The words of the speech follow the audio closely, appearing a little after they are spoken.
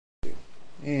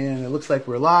looks like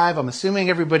we're live. I'm assuming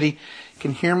everybody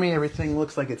can hear me. Everything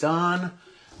looks like it's on.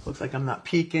 Looks like I'm not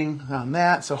peeking on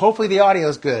that. So hopefully the audio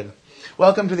is good.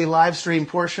 Welcome to the live stream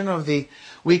portion of the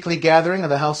weekly gathering of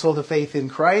the Household of Faith in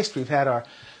Christ. We've had our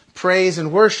praise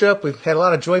and worship. We've had a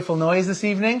lot of joyful noise this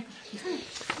evening.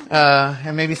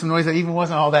 And maybe some noise that even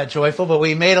wasn't all that joyful, but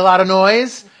we made a lot of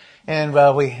noise. And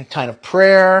we had time of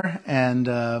prayer.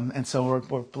 And so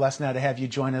we're blessed now to have you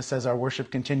join us as our worship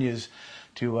continues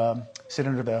to sit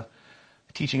under the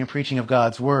teaching and preaching of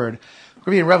God's Word. We're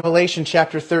going to be in Revelation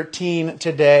chapter 13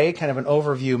 today, kind of an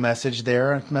overview message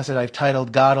there, a message I've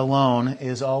titled, God Alone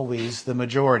is Always the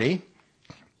Majority.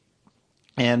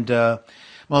 And I'm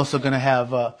also going to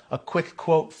have a quick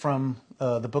quote from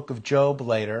the book of Job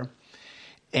later.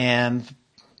 And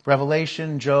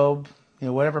Revelation, Job,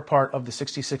 whatever part of the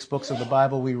 66 books of the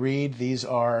Bible we read, these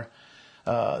are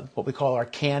what we call our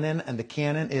canon, and the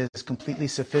canon is completely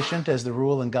sufficient as the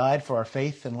rule and guide for our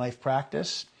faith and life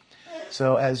practice.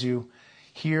 So as you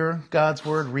hear God's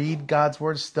Word, read God's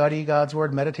Word, study God's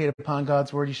Word, meditate upon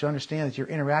God's Word, you should understand that you're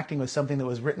interacting with something that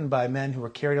was written by men who were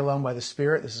carried along by the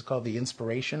Spirit. This is called the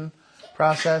inspiration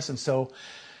process, and so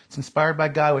it's inspired by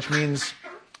God, which means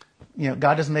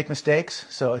God doesn't make mistakes,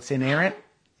 so it's inerrant,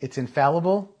 it's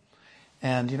infallible,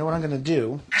 and you know what I'm going to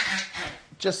do?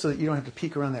 Just so that you don't have to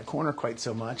peek around that corner quite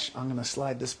so much, I'm going to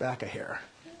slide this back a hair.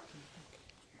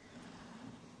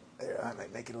 There, that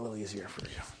might make it a little easier for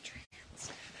you.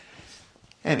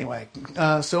 Anyway,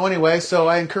 so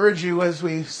I encourage you as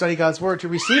we study God's Word to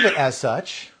receive it as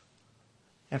such,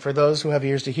 and for those who have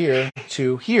ears to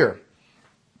hear.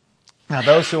 Now,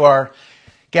 those who are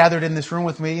gathered in this room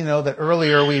with me, know that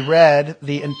earlier we read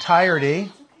the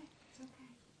entirety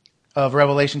of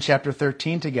Revelation chapter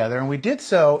 13 together, and we did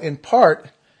so in part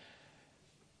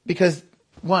because,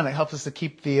 one, it helps us to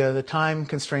keep the time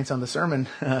constraints on the sermon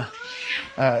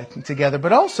together,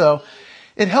 but also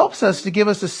it helps us to give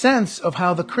us a sense of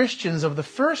how the Christians of the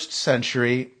first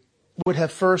century would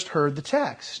have first heard the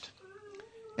text.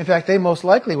 In fact, they most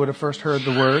likely would have first heard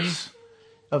the words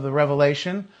of the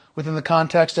Revelation within the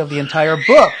context of the entire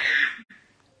book,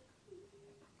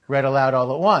 read aloud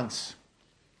all at once.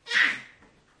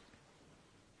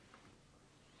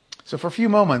 So for a few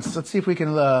moments, let's see if we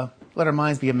can let our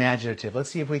minds be imaginative. Let's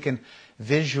see if we can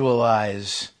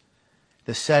visualize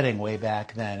the setting way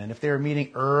back then. And if they were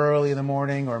meeting early in the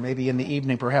morning or maybe in the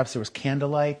evening, perhaps there was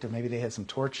candlelight or maybe they had some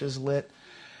torches lit.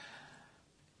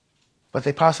 But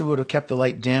they possibly would have kept the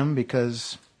light dim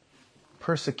because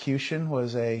persecution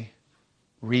was a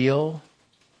real,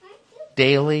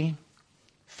 daily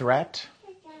threat.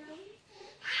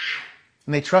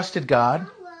 And they trusted God.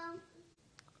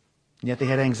 And yet they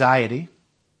had anxiety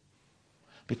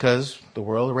because the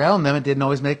world around them, it didn't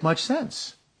always make much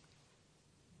sense.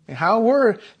 And how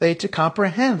were they to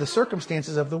comprehend the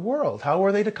circumstances of the world? How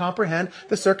were they to comprehend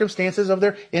the circumstances of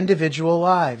their individual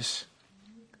lives?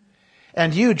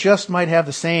 And you just might have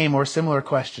the same or similar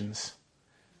questions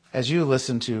as you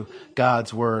listen to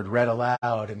God's Word read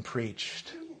aloud and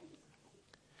preached.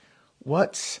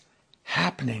 What's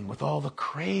happening with all the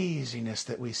craziness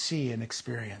that we see and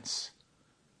experience?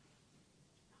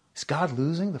 Is God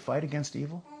losing the fight against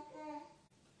evil?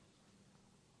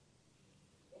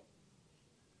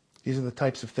 These are the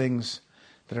types of things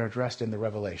that are addressed in the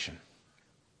Revelation.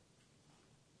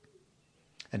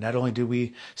 And not only do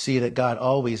we see that God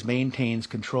always maintains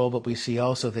control, but we see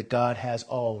also that God has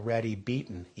already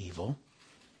beaten evil.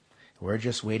 We're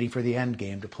just waiting for the end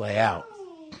game to play out.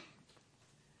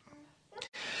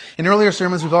 In earlier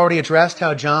sermons, we've already addressed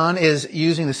how John is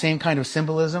using the same kind of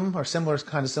symbolism, or similar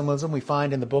kind of symbolism we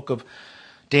find in the book of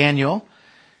Daniel.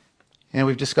 And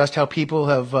we've discussed how people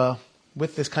have,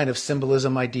 with this kind of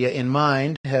symbolism idea in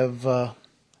mind, have,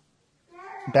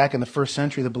 back in the first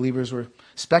century, the believers were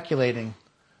speculating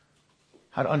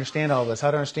how to understand all this,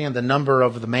 how to understand the number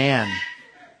of the man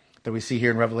that we see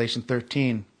here in Revelation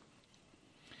 13.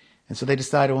 And so they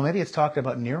decided, well, maybe it's talking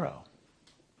about Nero.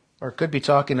 Or it could be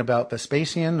talking about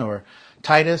Vespasian or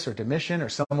Titus or Domitian or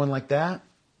someone like that.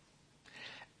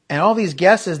 And all these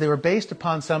guesses, they were based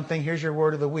upon something, here's your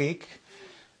word of the week,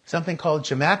 something called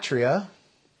gematria.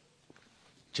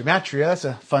 Gematria, that's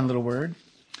a fun little word.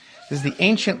 This is the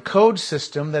ancient code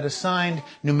system that assigned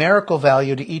numerical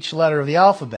value to each letter of the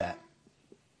alphabet.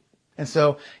 And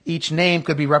so each name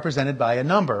could be represented by a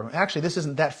number. Actually, this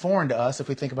isn't that foreign to us if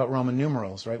we think about Roman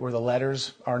numerals, right, where the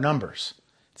letters are numbers.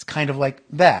 It's kind of like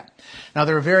that. Now,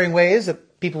 there are varying ways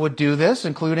that people would do this,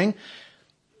 including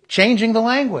changing the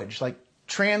language, like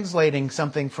translating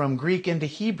something from Greek into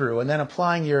Hebrew and then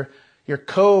applying your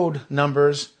code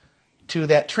numbers to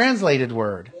that translated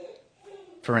word,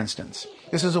 for instance.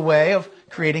 This is a way of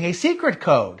creating a secret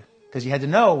code because you had to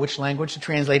know which language to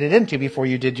translate it into before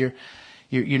you did your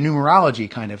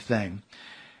numerology kind of thing.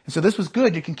 And so this was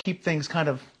good. You can keep things kind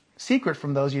of secret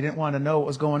from those you didn't want to know what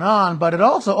was going on, but it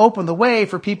also opened the way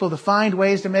for people to find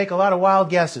ways to make a lot of wild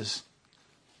guesses.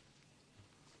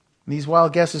 And these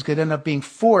wild guesses could end up being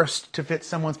forced to fit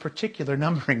someone's particular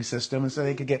numbering system, and so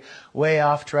they could get way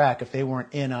off track if they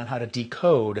weren't in on how to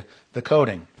decode the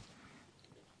coding.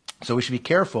 So we should be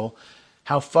careful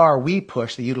how far we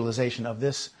push the utilization of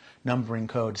this numbering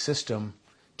code system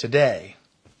today.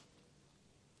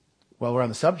 Well, we're on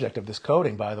the subject of this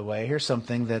coding, by the way. Here's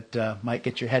something that might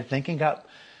get your head thinking. Got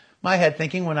my head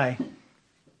thinking when I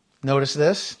noticed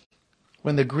this.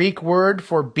 When the Greek word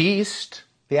for beast,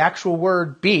 the actual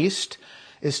word beast,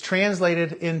 is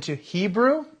translated into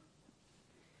Hebrew,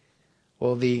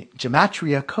 well, the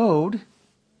gematria code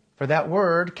for that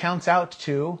word counts out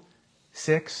to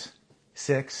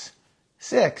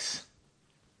 666.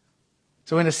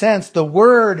 So in a sense, the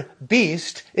word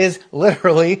beast is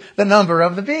literally the number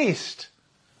of the beast.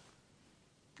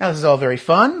 Now, this is all very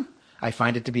fun. I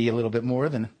find it to be a little bit more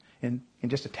than in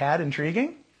just a tad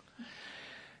intriguing.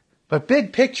 But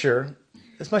big picture,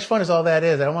 as much fun as all that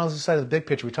is, I don't want to lose sight of the big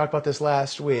picture. We talked about this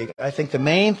last week. I think the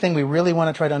main thing we really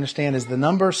want to try to understand is the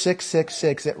number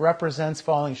 666. It represents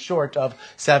falling short of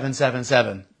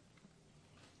 777.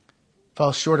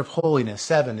 Falls short of holiness.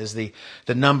 7 is the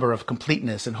number of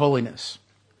completeness and holiness.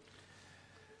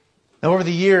 Now, over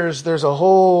the years, there's a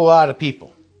whole lot of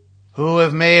people who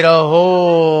have made a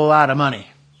whole lot of money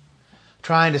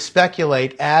trying to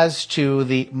speculate as to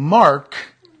the mark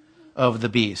of the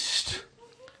beast.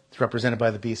 It's represented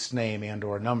by the beast's name and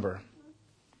or number.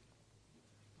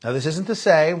 Now, this isn't to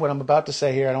say, what I'm about to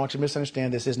say here, I don't want you to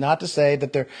misunderstand, this is not to say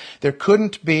that there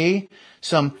couldn't be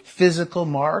some physical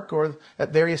mark or at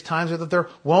various times, or that there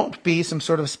won't be some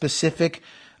sort of specific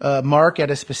mark at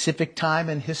a specific time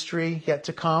in history yet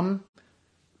to come.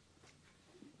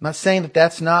 I'm not saying that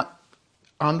that's not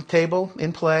on the table,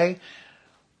 in play,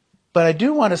 but I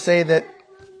do want to say that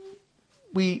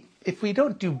if we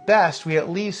don't do best, we at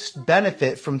least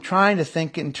benefit from trying to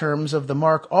think in terms of the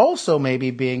mark also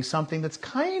maybe being something that's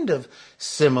kind of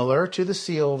similar to the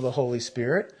seal of the Holy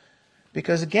Spirit.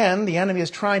 Because again, the enemy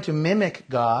is trying to mimic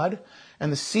God,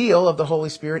 and the seal of the Holy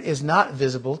Spirit is not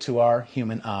visible to our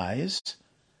human eyes.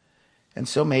 And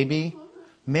so maybe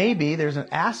there's an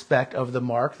aspect of the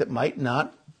mark that might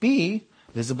not be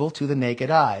visible to the naked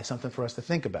eye. Something for us to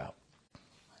think about.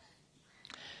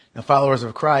 Now, followers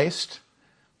of Christ,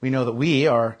 we know that we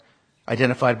are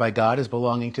identified by God as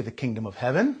belonging to the kingdom of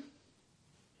heaven.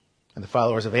 And the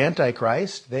followers of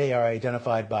Antichrist, they are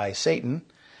identified by Satan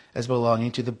as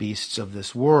belonging to the beasts of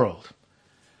this world.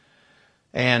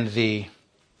 And the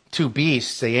two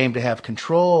beasts they aim to have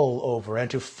control over and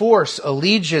to force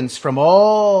allegiance from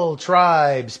all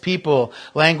tribes, people,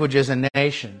 languages, and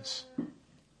nations.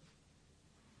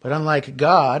 But unlike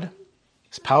God,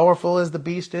 as powerful as the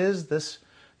beast is,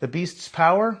 the beast's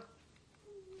power,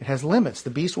 it has limits.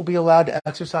 The beast will be allowed to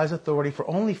exercise authority for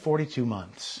only 42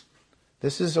 months.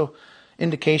 This is an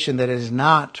indication that it is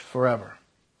not forever.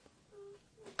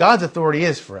 God's authority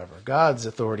is forever. God's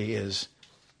authority is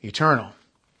eternal.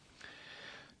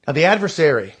 Now, the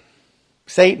adversary,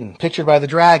 Satan, pictured by the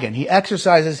dragon, he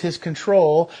exercises his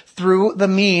control through the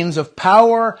means of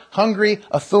power-hungry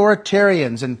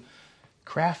authoritarians and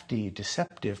crafty,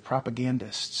 deceptive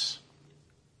propagandists.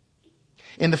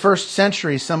 In the first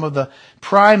century, some of the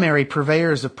primary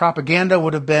purveyors of propaganda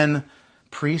would have been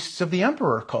priests of the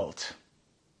emperor cult.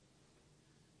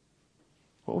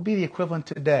 What would be the equivalent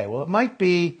today? Well, it might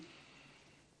be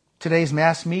today's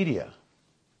mass media,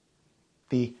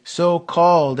 the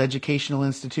so-called educational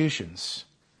institutions.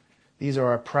 These are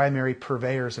our primary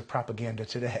purveyors of propaganda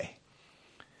today.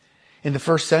 In the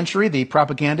first century, the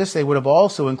propagandists, they would have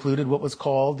also included what was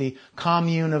called the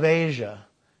Commune of Asia.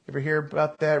 You ever hear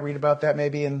about that, read about that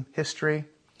maybe in history?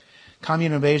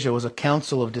 Commune of Asia was a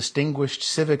council of distinguished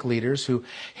civic leaders who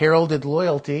heralded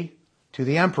loyalty to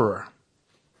the emperor.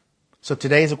 So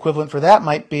today's equivalent for that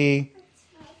might be,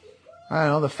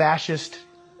 the fascist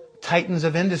titans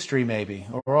of industry maybe,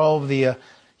 or all of the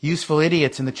useful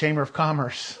idiots in the Chamber of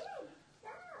Commerce,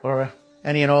 or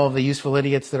any and all of the useful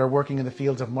idiots that are working in the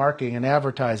fields of marketing and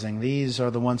advertising. These are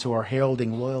the ones who are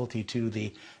heralding loyalty to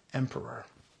the emperor.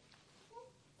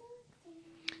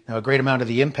 Now, a great amount of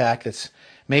the impact that's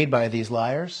made by these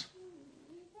liars,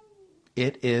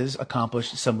 it is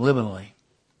accomplished subliminally.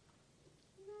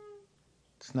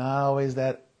 It's not always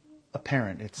that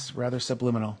apparent. It's rather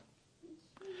subliminal.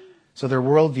 So their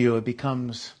worldview, it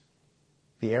becomes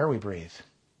the air we breathe.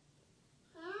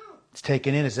 It's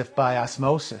taken in as if by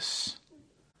osmosis.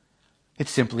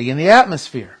 It's simply in the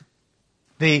atmosphere.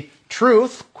 The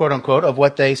truth, quote unquote, of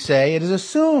what they say, it is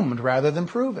assumed rather than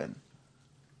proven.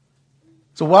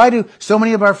 So why do so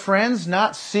many of our friends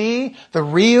not see the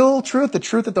real truth, the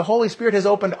truth that the Holy Spirit has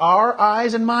opened our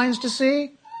eyes and minds to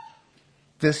see?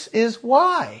 This is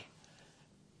why.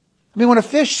 I mean, when a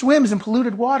fish swims in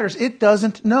polluted waters, it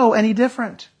doesn't know any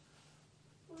different.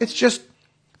 It's just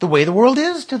the way the world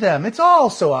is to them. It's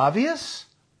all so obvious.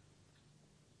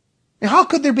 And how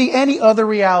could there be any other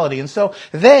reality? And so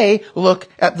they look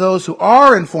at those who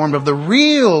are informed of the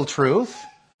real truth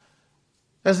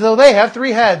as though they have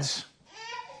three heads.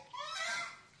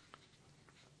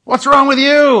 What's wrong with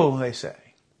you? They say.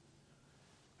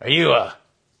 Are you a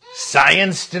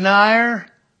science denier?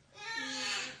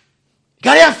 You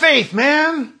gotta have faith,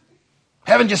 man.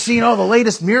 Haven't you seen all the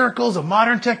latest miracles of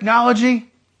modern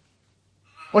technology?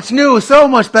 What's new is so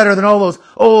much better than all those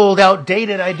old,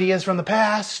 outdated ideas from the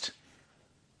past.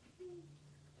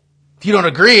 If you don't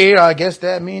agree, I guess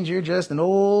that means you're just an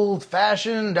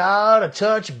old-fashioned,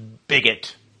 out-of-touch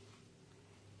bigot.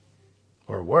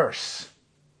 Or worse,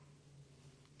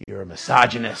 you're a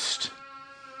misogynist,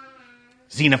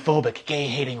 xenophobic,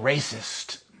 gay-hating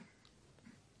racist.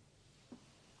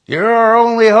 Your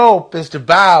only hope is to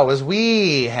bow, as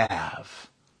we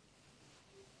have,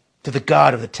 to the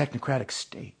God of the technocratic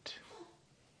state,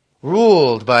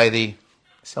 ruled by the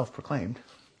self-proclaimed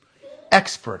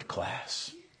expert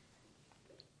class.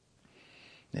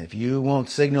 And if you won't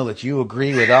signal that you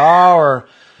agree with our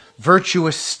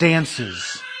virtuous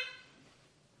stances,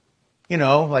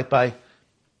 like by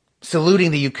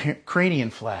saluting the Ukrainian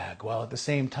flag while at the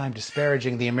same time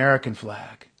disparaging the American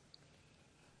flag,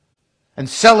 and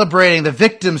celebrating the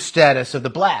victim status of the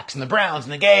blacks and the browns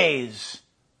and the gays,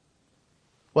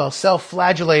 while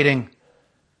self-flagellating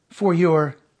for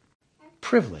your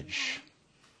privilege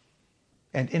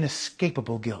and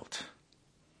inescapable guilt,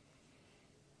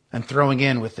 and throwing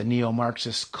in with the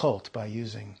neo-Marxist cult by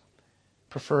using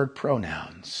preferred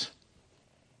pronouns,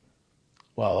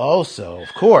 while also,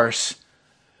 of course,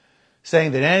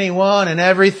 saying that anyone and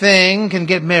everything can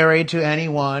get married to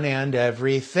anyone and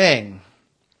everything.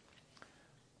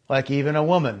 Like even a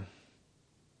woman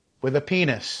with a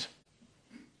penis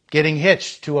getting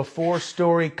hitched to a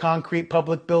 4-story concrete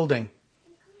public building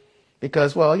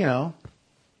because, they're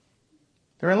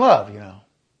in love,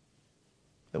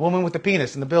 The woman with the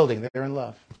penis in the building, they're in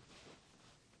love.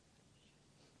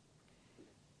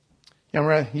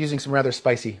 I'm using some rather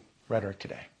spicy rhetoric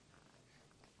today.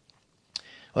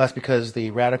 Well, that's because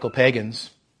the radical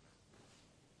pagans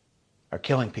are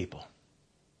killing people.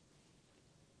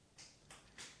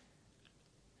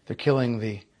 They're killing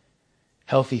the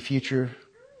healthy future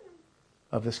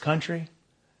of this country.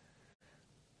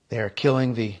 They are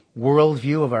killing the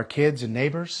worldview of our kids and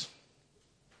neighbors.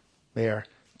 They are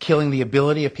killing the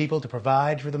ability of people to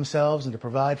provide for themselves and to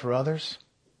provide for others.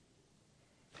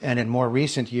 And in more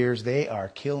recent years, they are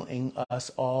killing us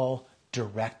all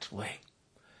directly.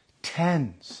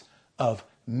 Tens of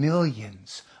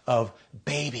millions of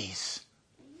babies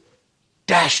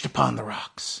dashed upon the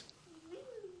rocks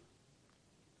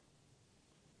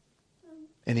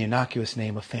in the innocuous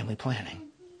name of family planning.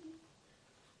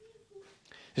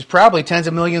 There's probably tens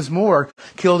of millions more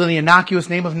killed in the innocuous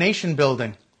name of nation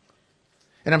building.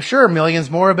 And I'm sure millions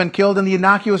more have been killed in the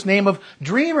innocuous name of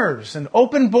dreamers and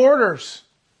open borders.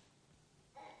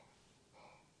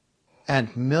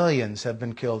 And millions have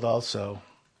been killed also,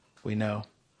 we know,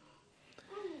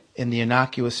 in the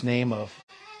innocuous name of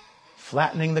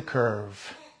flattening the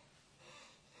curve,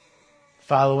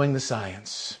 following the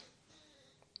science.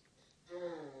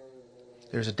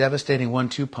 There's a devastating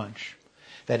 1-2 punch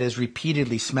that is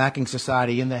repeatedly smacking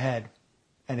society in the head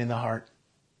and in the heart.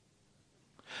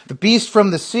 The beast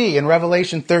from the sea in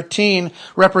Revelation 13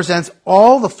 represents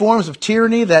all the forms of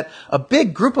tyranny that a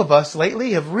big group of us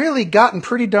lately have really gotten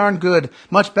pretty darn good,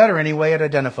 much better anyway, at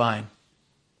identifying.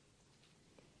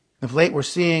 Of late, we're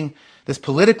seeing this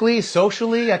politically,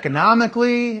 socially,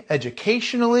 economically,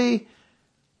 educationally.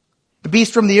 The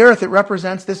beast from the earth, it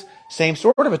represents this same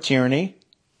sort of a tyranny,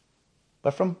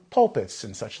 but from pulpits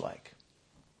and such like.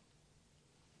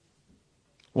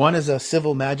 One is a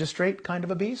civil magistrate kind of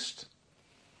a beast,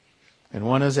 and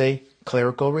one is a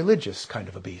clerical religious kind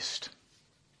of a beast.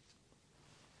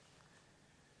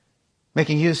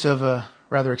 Making use of a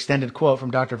rather extended quote from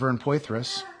Dr. Vern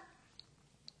Poythress,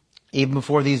 even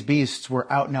before these beasts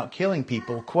were out and out killing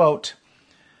people, quote,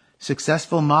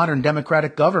 successful modern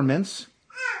democratic governments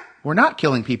were not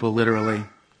killing people literally.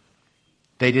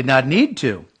 They did not need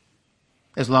to,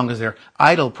 as long as their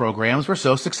idol programs were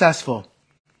so successful.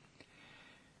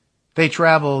 They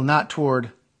travel not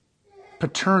toward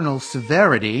paternal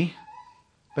severity,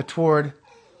 but toward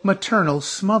maternal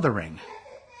smothering.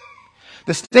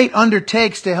 The state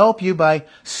undertakes to help you by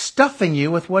stuffing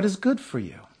you with what is good for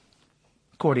you,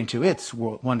 according to its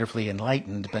wonderfully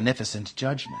enlightened, beneficent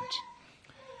judgment.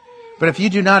 But if you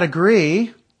do not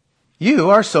agree, you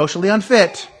are socially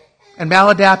unfit and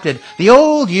maladapted. The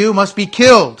old you must be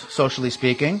killed, socially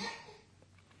speaking,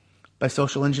 by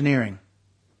social engineering,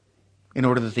 in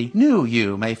order that the new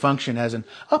you may function as an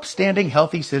upstanding,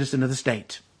 healthy citizen of the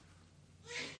state.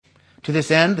 To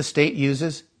this end, the state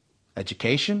uses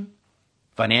education,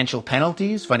 financial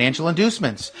penalties, financial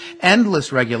inducements,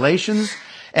 endless regulations,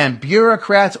 and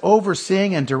bureaucrats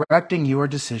overseeing and directing your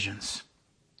decisions.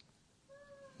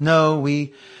 No,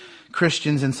 we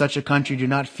Christians in such a country do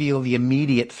not feel the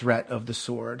immediate threat of the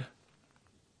sword,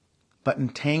 but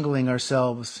untangling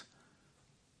ourselves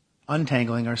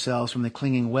from the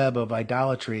clinging web of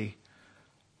idolatry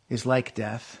is like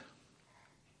death.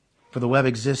 For the web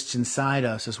exists inside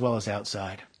us as well as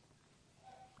outside,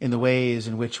 in the ways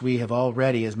in which we have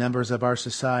already, as members of our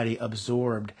society,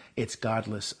 absorbed its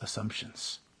godless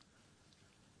assumptions.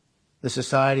 The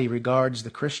society regards the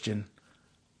Christian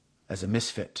as a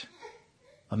misfit,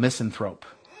 a misanthrope,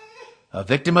 a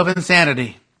victim of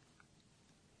insanity.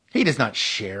 He does not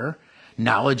share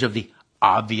knowledge of the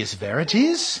obvious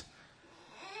verities,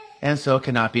 and so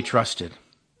cannot be trusted.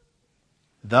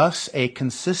 Thus, a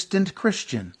consistent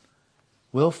Christian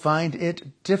will find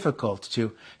it difficult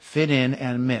to fit in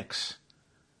and mix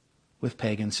with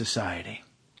pagan society.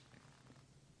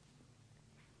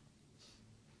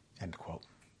 End quote.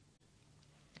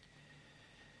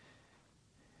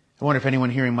 I wonder if anyone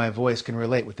hearing my voice can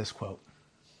relate with this quote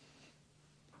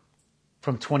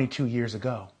from 22 years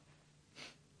ago.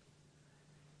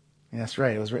 And that's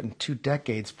right, it was written 2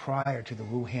 decades prior to the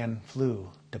Wuhan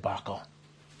flu debacle.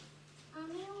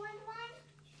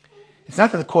 It's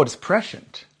not that the quote is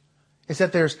prescient. It's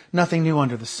that there's nothing new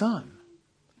under the sun.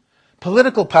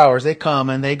 Political powers, they come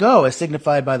and they go, as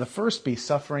signified by the first beast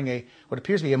suffering what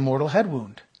appears to be a mortal head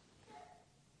wound,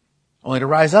 only to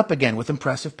rise up again with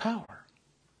impressive power.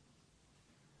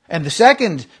 And the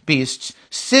second beast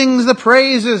sings the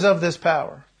praises of this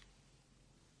power,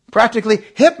 practically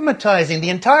hypnotizing the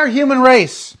entire human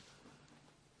race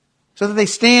so that they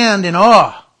stand in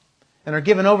awe and are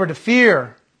given over to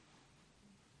fear.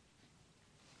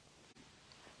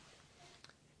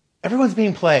 Everyone's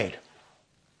being played.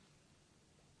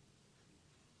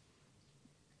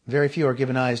 Very few are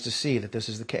given eyes to see that this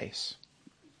is the case.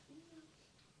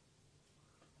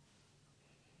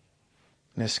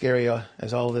 And as scary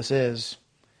as all this is,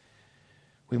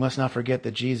 we must not forget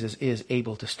that Jesus is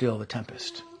able to still the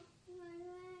tempest.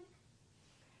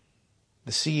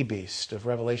 The sea beast of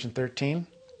Revelation 13,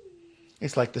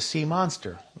 it's like the sea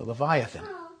monster, the Leviathan.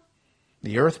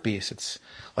 The earth beast, it's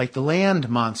like the land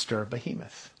monster,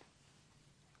 Behemoth.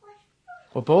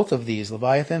 Well, both of these,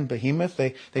 Leviathan, Behemoth,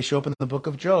 they show up in the book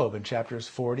of Job in chapters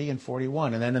 40 and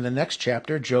 41. And then in the next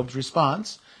chapter, Job's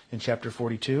response in chapter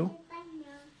 42,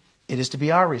 it is to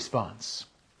be our response.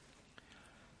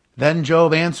 Then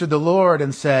Job answered the Lord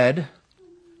and said,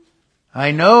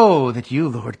 I know that you,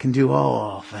 Lord, can do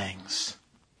all things,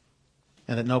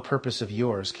 and that no purpose of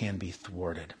yours can be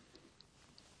thwarted.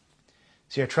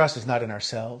 See, our trust is not in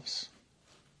ourselves.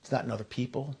 It's not in other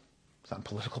people. It's not in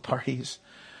political parties.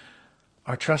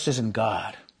 Our trust is in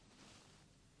God.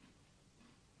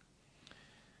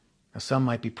 Now, some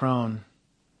might be prone,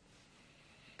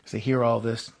 as they hear all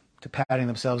this, to patting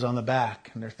themselves on the back.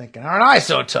 And they're thinking, aren't I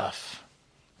so tough?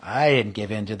 I didn't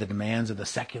give in to the demands of the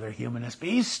secular humanist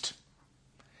beast.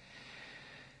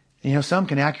 And some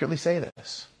can accurately say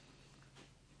this,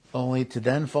 only to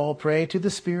then fall prey to the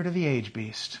spirit of the age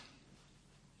beast.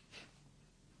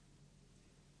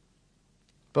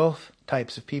 Both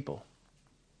types of people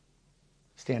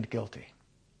stand guilty.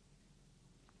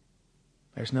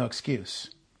 There's no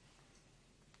excuse.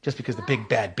 Just because the big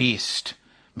bad beast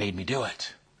made me do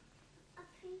it.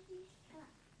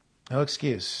 No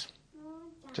excuse.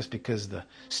 Just because the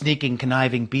sneaking,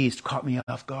 conniving beast caught me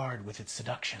off guard with its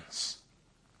seductions.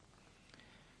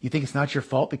 You think it's not your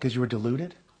fault because you were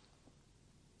deluded?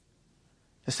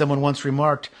 As someone once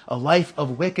remarked, a life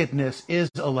of wickedness is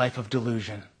a life of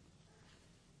delusion.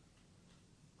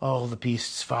 All the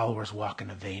beast's followers walk in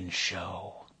a vain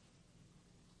show.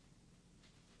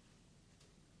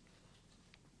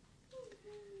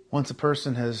 Once a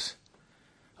person has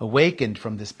awakened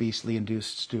from this beastly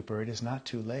induced stupor, it is not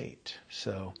too late.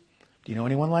 So, do you know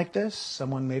anyone like this?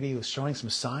 Someone maybe who's showing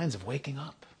some signs of waking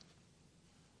up?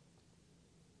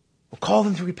 Well, call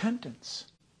them to repentance.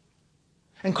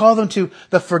 And call them to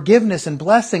the forgiveness and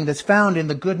blessing that's found in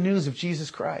the good news of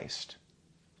Jesus Christ.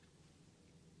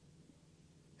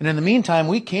 And in the meantime,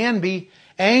 we can be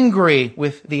angry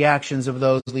with the actions of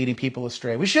those leading people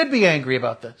astray. We should be angry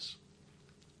about this.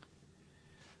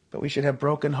 But we should have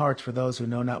broken hearts for those who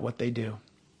know not what they do.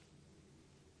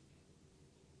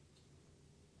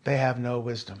 They have no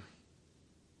wisdom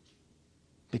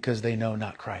because they know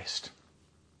not Christ.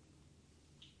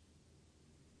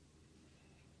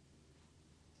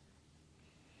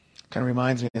 Kind of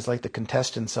reminds me, it's like the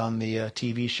contestants on the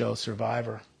TV show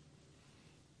Survivor.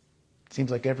 It seems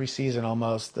like every season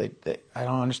almost, I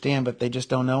don't understand, but they just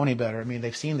don't know any better. I mean,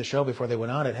 they've seen the show before they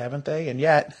went on it, haven't they? And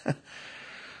yet,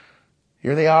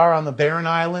 here they are on the barren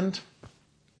island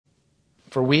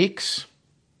for weeks,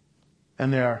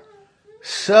 and they're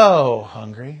so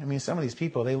hungry. I mean, some of these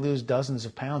people, they lose dozens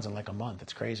of pounds in like a month.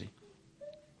 It's crazy.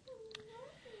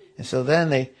 And so then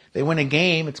they win a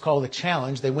game. It's called a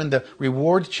challenge. They win the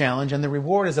reward challenge, and the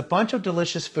reward is a bunch of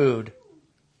delicious food.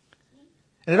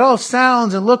 And it all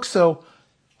sounds and looks so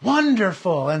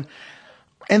wonderful. And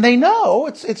they know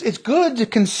it's good to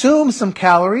consume some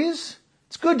calories.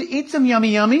 It's good to eat some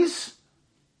yummy yummies.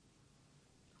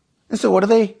 And so what do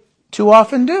they too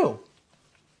often do?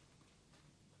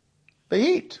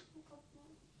 They eat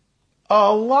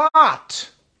a lot.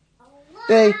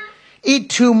 They eat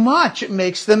too much. It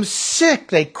makes them sick.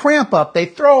 They cramp up. They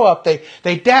throw up.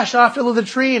 They dash off to the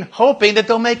latrine, hoping that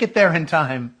they'll make it there in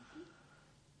time.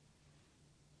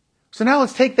 So now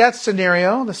let's take that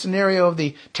scenario, the scenario of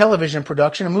the television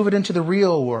production, and move it into the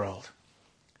real world.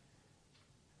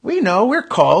 We know we're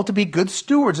called to be good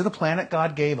stewards of the planet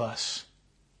God gave us.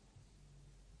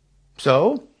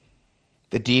 So,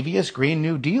 the devious Green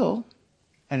New Deal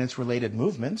and its related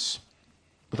movements,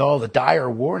 with all the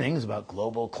dire warnings about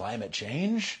global climate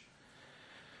change,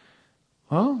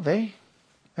 well, that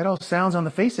all sounds on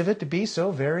the face of it to be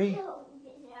so very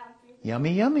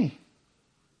yummy, yummy.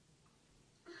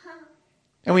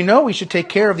 And we know we should take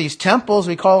care of these temples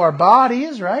we call our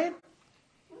bodies, right?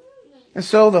 And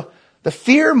so the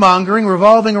fear-mongering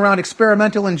revolving around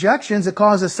experimental injections that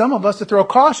causes some of us to throw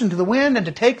caution to the wind and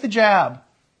to take the jab.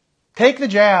 Take the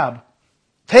jab.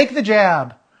 Take the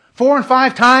jab. 4 and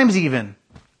 5 times even.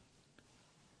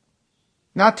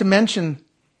 Not to mention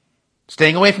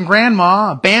staying away from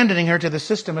grandma, abandoning her to the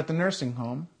system at the nursing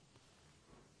home.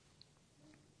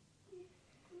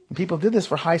 And people did this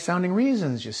for high-sounding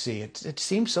reasons, you see. It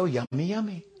seemed so yummy,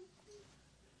 yummy.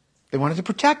 They wanted to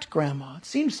protect grandma. It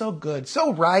seemed so good,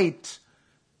 so right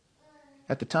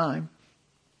at the time.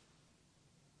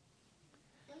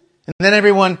 And then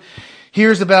everyone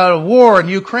hears about a war in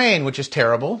Ukraine, which is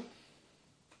terrible.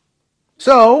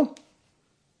 So,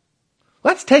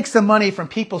 let's take some money from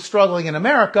people struggling in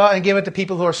America and give it to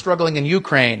people who are struggling in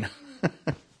Ukraine.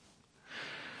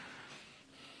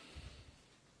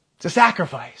 It's a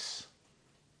sacrifice.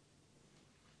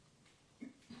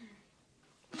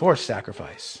 Forced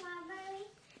sacrifice.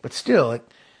 But still, it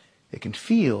can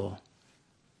feel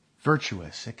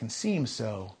virtuous. It can seem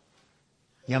so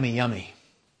yummy, yummy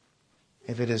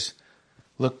if it is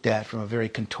looked at from a very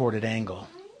contorted angle.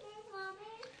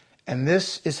 And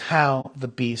this is how the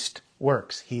beast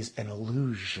works. He's an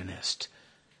illusionist,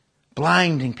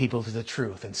 blinding people to the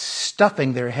truth and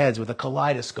stuffing their heads with a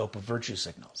kaleidoscope of virtue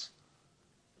signals.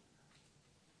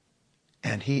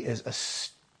 And he is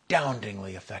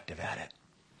astoundingly effective at it.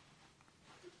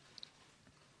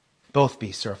 Both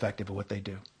beasts are effective at what they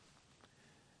do,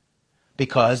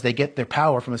 because they get their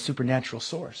power from a supernatural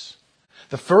source.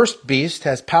 The first beast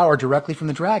has power directly from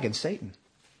the dragon, Satan.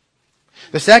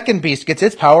 The second beast gets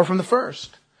its power from the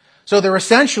first. So they're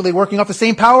essentially working off the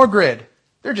same power grid.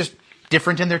 They're just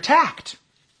different in their tact.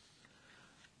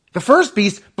 The first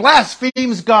beast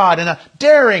blasphemes God in a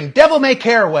daring,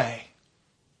 devil-may-care way,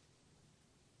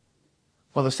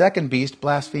 while the second beast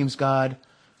blasphemes God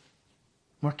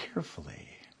more carefully,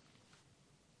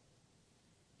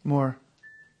 more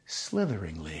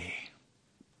slitheringly,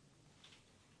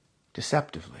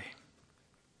 deceptively.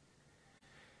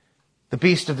 The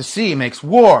beast of the sea makes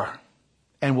war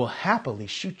and will happily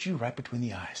shoot you right between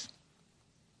the eyes.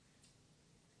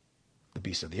 The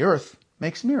beast of the earth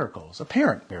makes miracles,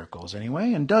 apparent miracles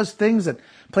anyway, and does things that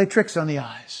play tricks on the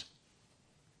eyes.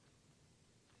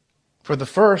 For the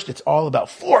first, it's all about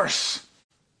force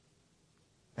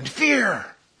and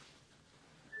fear.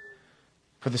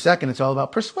 For the second, it's all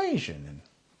about persuasion and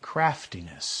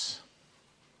craftiness.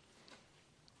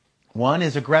 One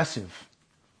is aggressive.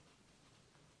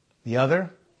 The other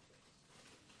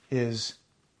is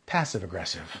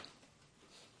passive-aggressive.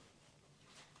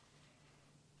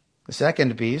 The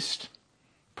second beast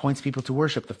points people to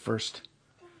worship the first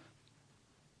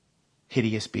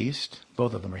hideous beast.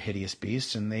 Both of them are hideous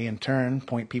beasts, and they in turn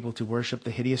point people to worship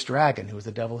the hideous dragon, who is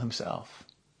the devil himself.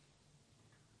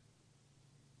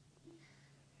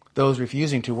 those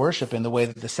refusing to worship in the way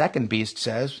that the second beast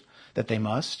says that they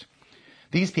must,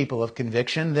 these people of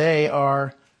conviction, they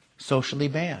are socially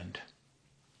banned.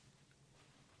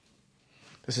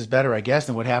 This is better, I guess,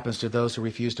 than what happens to those who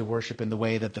refuse to worship in the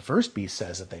way that the first beast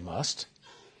says that they must,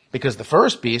 because the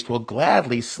first beast will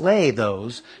gladly slay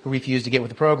those who refuse to get with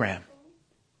the program.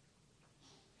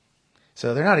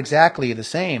 So they're not exactly the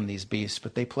same, these beasts,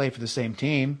 but they play for the same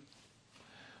team.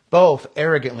 Both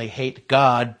arrogantly hate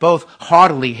God. Both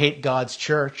haughtily hate God's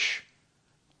church.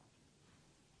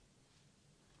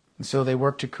 And so they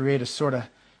work to create a sort of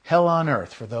hell on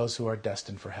earth for those who are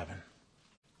destined for heaven.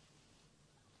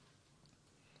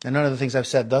 And none of the things I've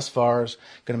said thus far is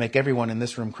going to make everyone in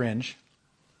this room cringe.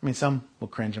 I mean, some will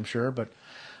cringe, I'm sure, but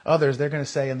others, they're going to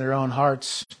say in their own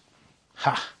hearts,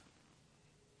 "Ha!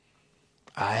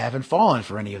 I haven't fallen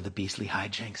for any of the beastly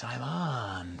hijinks. I'm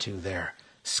on to their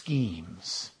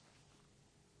schemes."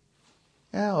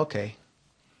 Yeah, okay.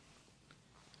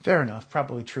 Fair enough.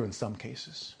 Probably true in some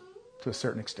cases, to a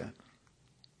certain extent.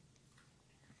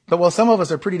 But while some of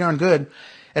us are pretty darn good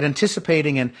at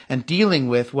anticipating and dealing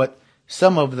with what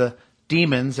some of the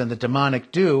demons and the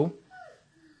demonic do,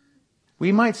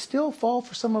 we might still fall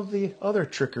for some of the other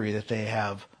trickery that they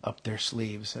have up their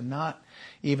sleeves and not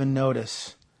even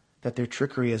notice that their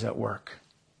trickery is at work.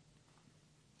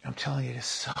 I'm telling you, it is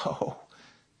so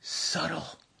subtle.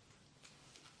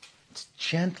 It's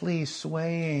gently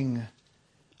swaying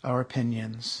our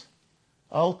opinions,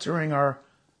 altering our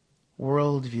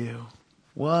worldview.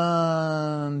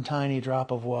 One tiny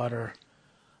drop of water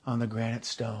on the granite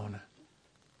stone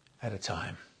at a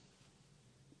time.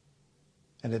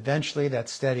 And eventually that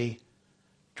steady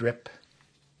drip,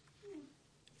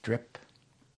 drip,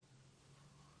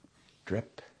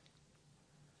 drip,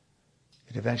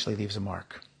 it eventually leaves a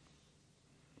mark,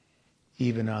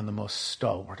 even on the most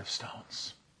stalwart of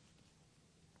stones.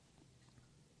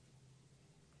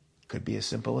 Could be as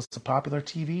simple as a popular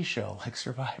TV show like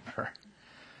Survivor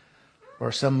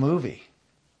or some movie.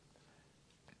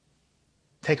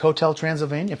 Take Hotel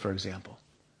Transylvania, for example.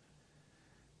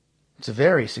 It's a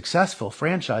very successful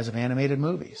franchise of animated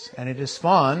movies, and it has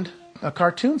spawned a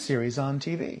cartoon series on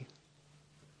TV.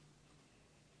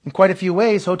 In quite a few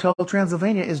ways, Hotel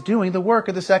Transylvania is doing the work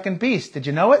of the second beast. Did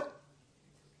you know it?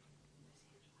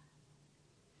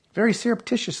 Very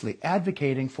surreptitiously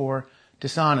advocating for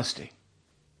dishonesty,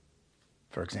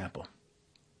 for example.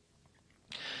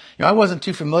 You know, I wasn't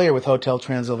too familiar with Hotel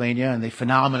Transylvania and the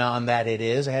phenomenon that it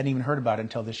is. I hadn't even heard about it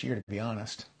until this year, to be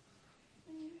honest.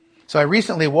 So I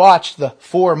recently watched the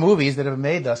 4 movies that have been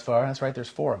made thus far. That's right, there's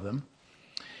 4 of them.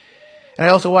 And I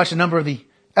also watched a number of the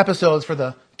episodes for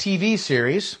the TV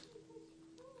series.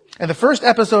 And the first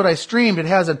episode I streamed, it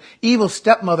has an evil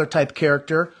stepmother type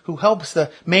character who helps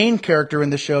the main character in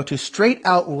the show to straight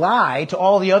out lie to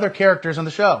all the other characters on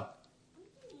the show.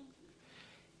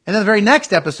 And then the very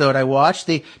next episode I watched,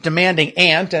 the demanding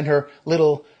aunt and her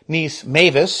little niece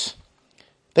Mavis,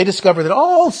 they discover that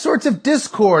all sorts of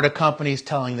discord accompanies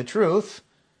telling the truth,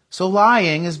 so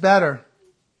lying is better.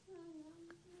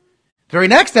 The very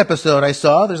next episode I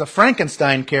saw, there's a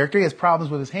Frankenstein character. He has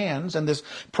problems with his hands, and this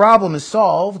problem is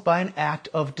solved by an act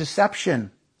of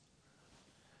deception.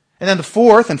 And then the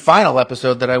fourth and final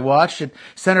episode that I watched, it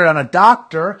centered on a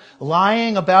doctor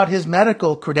lying about his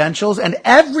medical credentials and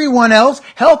everyone else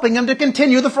helping him to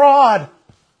continue the fraud.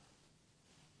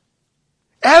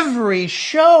 Every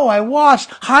show I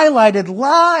watched highlighted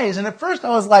lies, and at first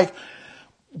I was like,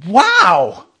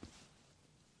 wow.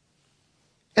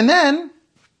 And then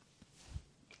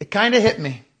it kind of hit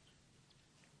me.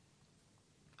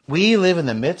 We live in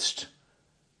the midst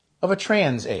of a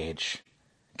trans age.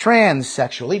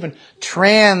 Transsexual, even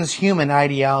transhuman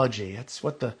ideology. That's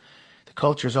what the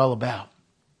culture is all about.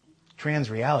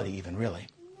 Trans reality even, really.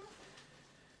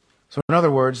 So in other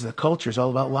words, the culture is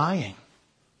all about lying.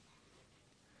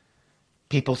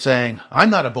 People saying, I'm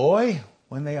not a boy,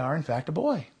 when they are in fact a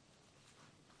boy.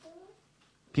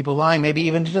 People lying maybe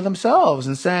even to themselves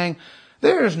and saying,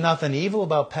 there's nothing evil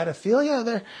about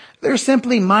pedophilia. They're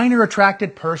simply minor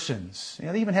attracted persons. You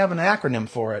know, they even have an acronym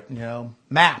for it,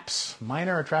 MAPS,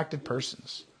 minor attracted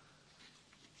persons.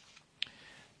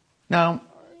 Now,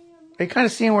 are you kind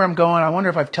of seeing where I'm going? I wonder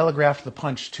if I've telegraphed the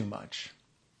punch too much.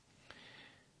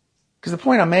 Because the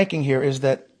point I'm making here is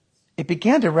that it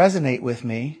began to resonate with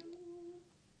me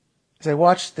as I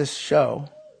watched this show,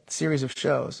 series of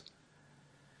shows,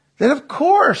 that of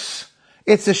course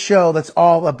it's a show that's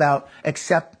all about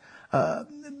the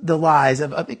lies,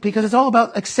 because it's all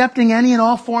about accepting any and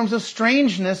all forms of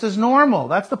strangeness as normal.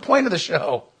 That's the point of the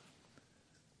show.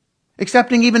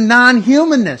 Accepting even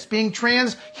non-humanness, being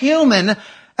transhuman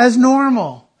as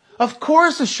normal. Of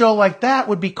course a show like that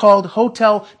would be called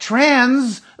Hotel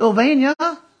Transylvania.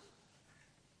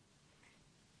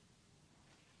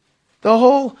 The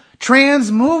whole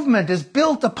trans movement is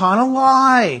built upon a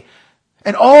lie.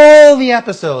 And all the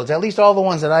episodes, at least all the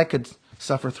ones that I could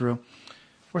suffer through,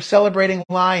 were celebrating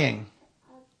lying.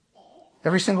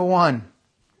 Every single one.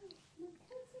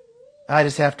 I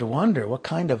just have to wonder what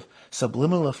kind of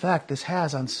subliminal effect this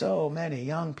has on so many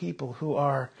young people who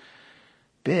are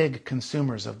big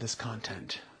consumers of this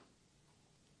content.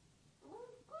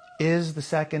 Is the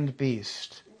second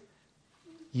beast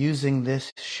using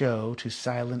this show to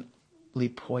silently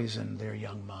poison their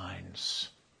young minds?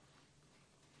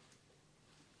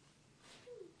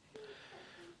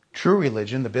 True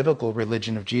religion, the biblical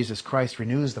religion of Jesus Christ,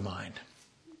 renews the mind.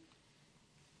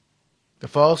 The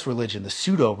false religion, the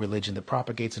pseudo-religion that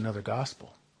propagates another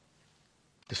gospel,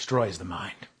 destroys the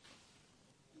mind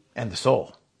and the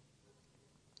soul.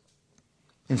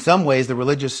 In some ways, the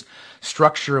religious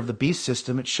structure of the beast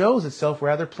system, it shows itself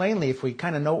rather plainly if we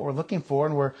kind of know what we're looking for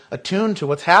and we're attuned to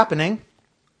what's happening.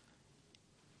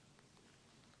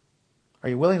 Are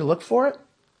you willing to look for it?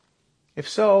 If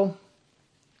so,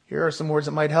 here are some words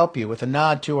that might help you, with a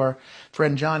nod to our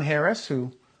friend John Harris,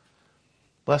 who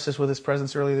blessed us with his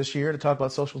presence earlier this year to talk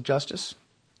about social justice.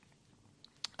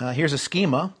 Here's a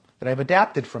schema that I've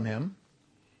adapted from him.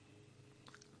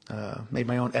 Made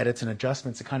my own edits and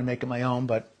adjustments to kind of make it my own,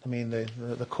 but I mean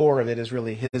the core of it is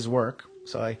really his work.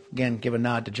 So I, again, give a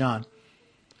nod to John.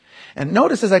 And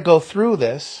notice as I go through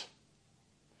this,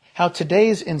 how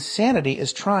today's insanity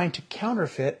is trying to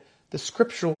counterfeit the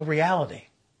scriptural reality.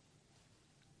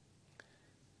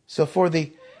 So for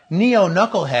the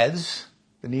neo-knuckleheads,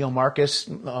 the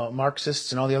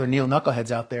neo-Marxists and all the other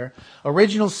neo-knuckleheads out there,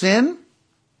 original sin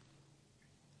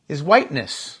is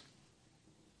whiteness.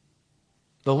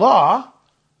 The law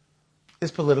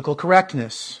is political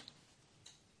correctness.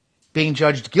 Being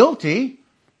judged guilty,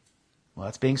 well,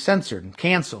 that's being censored and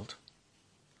canceled.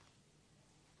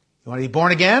 You want to be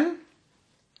born again?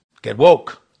 Get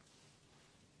woke.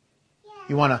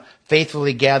 You want to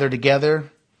faithfully gather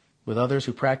together with others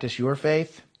who practice your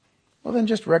faith? Well, then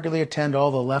just regularly attend all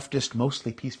the leftist,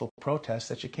 mostly peaceful protests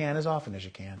that you can as often as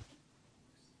you can.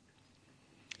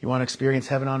 You want to experience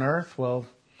heaven on earth? Well,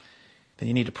 then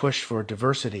you need to push for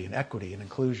diversity and equity and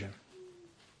inclusion.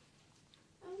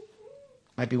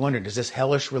 Might be wondering, does this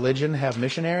hellish religion have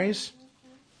missionaries?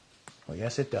 Well,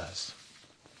 yes, it does.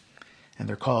 And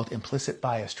they're called implicit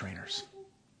bias trainers.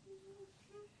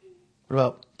 What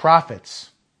about prophets?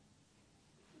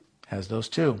 Has those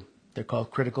too. They're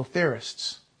called critical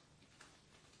theorists.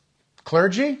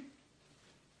 Clergy?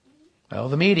 Well,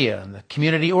 the media and the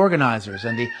community organizers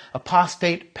and the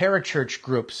apostate parachurch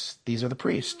groups. These are the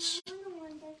priests.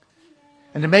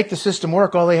 And to make the system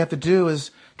work, all they have to do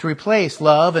is to replace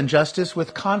love and justice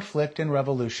with conflict and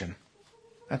revolution.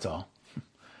 That's all.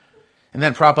 And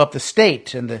then prop up the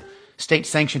state and the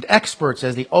state-sanctioned experts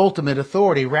as the ultimate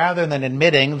authority, rather than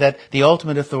admitting that the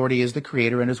ultimate authority is the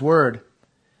Creator and His Word.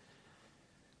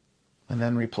 And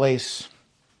then replace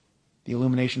the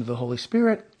illumination of the Holy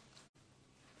Spirit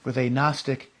with a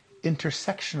Gnostic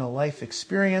intersectional life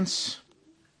experience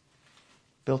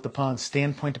built upon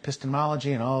standpoint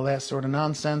epistemology and all that sort of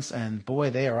nonsense, and boy,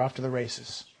 they are off to the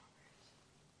races.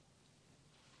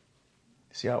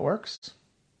 See how it works?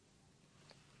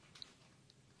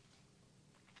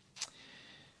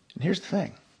 And here's the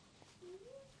thing.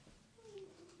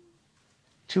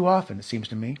 Too often, it seems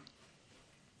to me,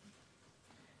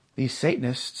 these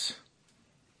Satanists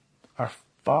are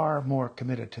far more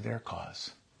committed to their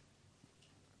cause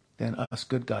than us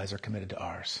good guys are committed to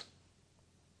ours.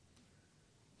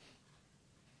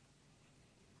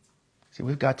 See,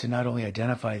 we've got to not only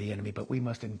identify the enemy, but we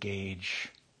must engage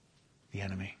the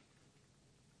enemy.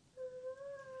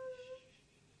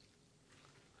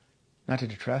 Not to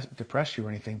depress you or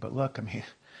anything, but look, I mean,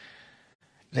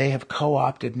 they have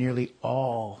co-opted nearly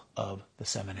all of the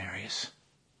seminaries.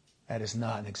 That is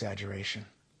not an exaggeration.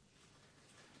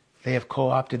 They have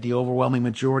co-opted the overwhelming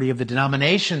majority of the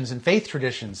denominations and faith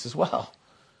traditions as well.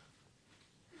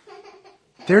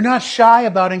 They're not shy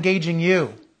about engaging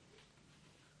you.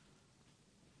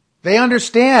 They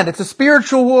understand it's a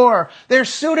spiritual war. They're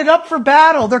suited up for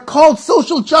battle. They're called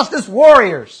social justice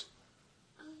warriors.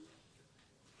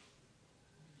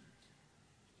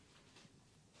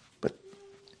 But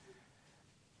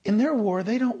in their war,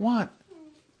 they don't want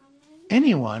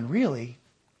anyone really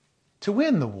to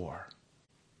win the war.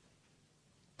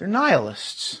 They're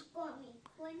nihilists.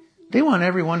 They want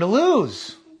everyone to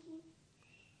lose.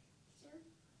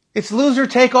 It's loser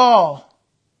take all.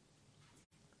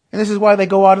 And this is why they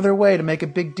go out of their way to make a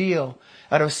big deal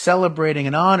out of celebrating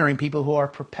and honoring people who are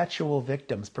perpetual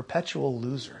victims, perpetual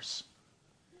losers.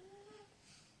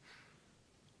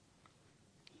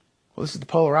 Well, this is the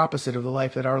polar opposite of the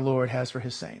life that our Lord has for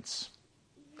his saints.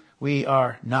 We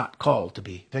are not called to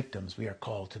be victims. We are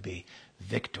called to be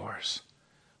victors.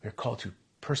 We are called to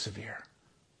persevere,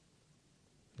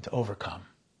 to overcome.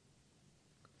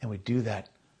 And we do that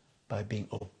by being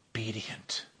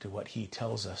obedient to what he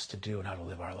tells us to do and how to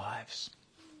live our lives.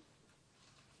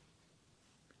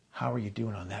 How are you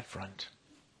doing on that front?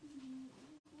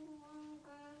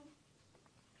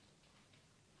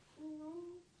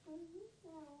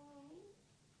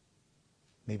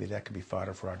 Maybe that could be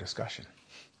fodder for our discussion.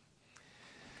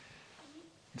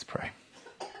 Let's pray.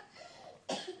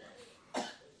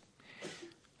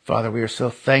 Father, we are so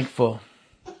thankful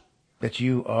that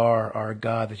you are our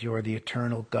God, that you are the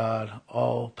eternal God,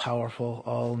 all-powerful,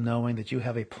 all-knowing, that you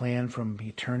have a plan from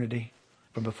eternity,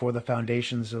 from before the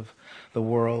foundations of the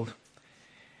world.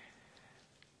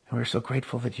 And we're so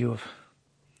grateful that you have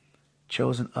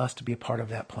chosen us to be a part of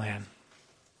that plan.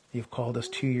 You've called us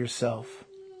to yourself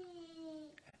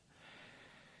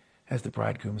as the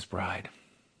bridegroom's bride.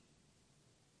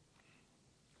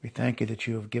 We thank you that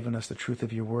you have given us the truth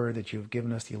of your word, that you have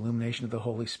given us the illumination of the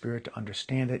Holy Spirit to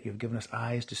understand it. You've given us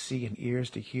eyes to see and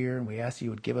ears to hear, and we ask you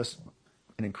would give us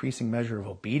an increasing measure of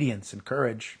obedience and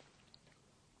courage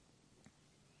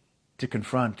to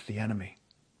confront the enemy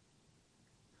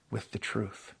with the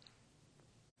truth,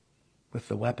 with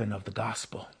the weapon of the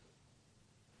gospel,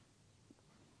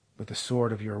 with the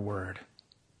sword of your word.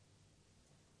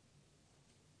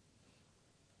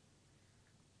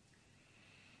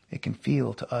 It can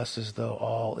feel to us as though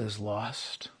all is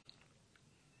lost.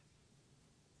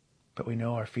 But we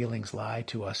know our feelings lie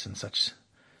to us in such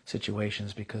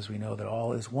situations because we know that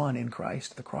all is one in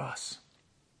Christ, the cross.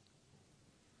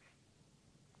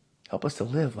 Help us to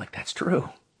live like that's true.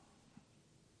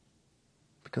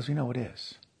 Because we know it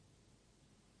is.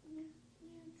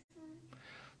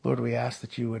 Lord, we ask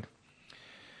that you would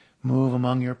move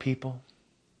among your people,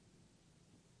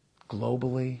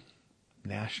 globally,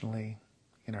 nationally,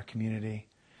 in our community,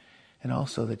 and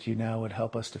also that you now would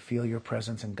help us to feel your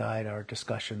presence and guide our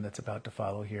discussion that's about to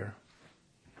follow here,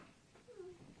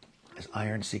 as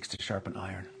iron seeks to sharpen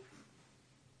iron.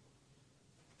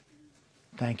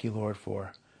 Thank you, Lord,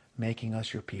 for making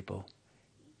us your people.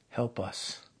 Help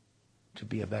us to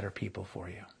be a better people for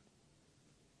you.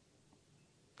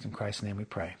 It's in Christ's name we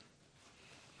pray.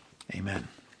 Amen.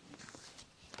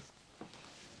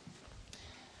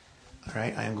 All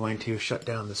right, I am going to shut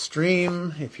down the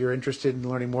stream. If you're interested in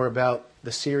learning more about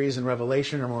the series in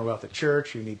Revelation or more about the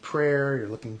church, you need prayer, you're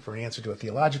looking for an answer to a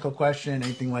theological question,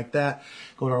 anything like that,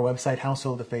 go to our website,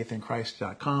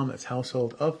 householdoffaithinchrist.com. That's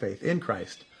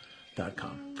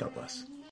householdoffaithinchrist.com. God bless.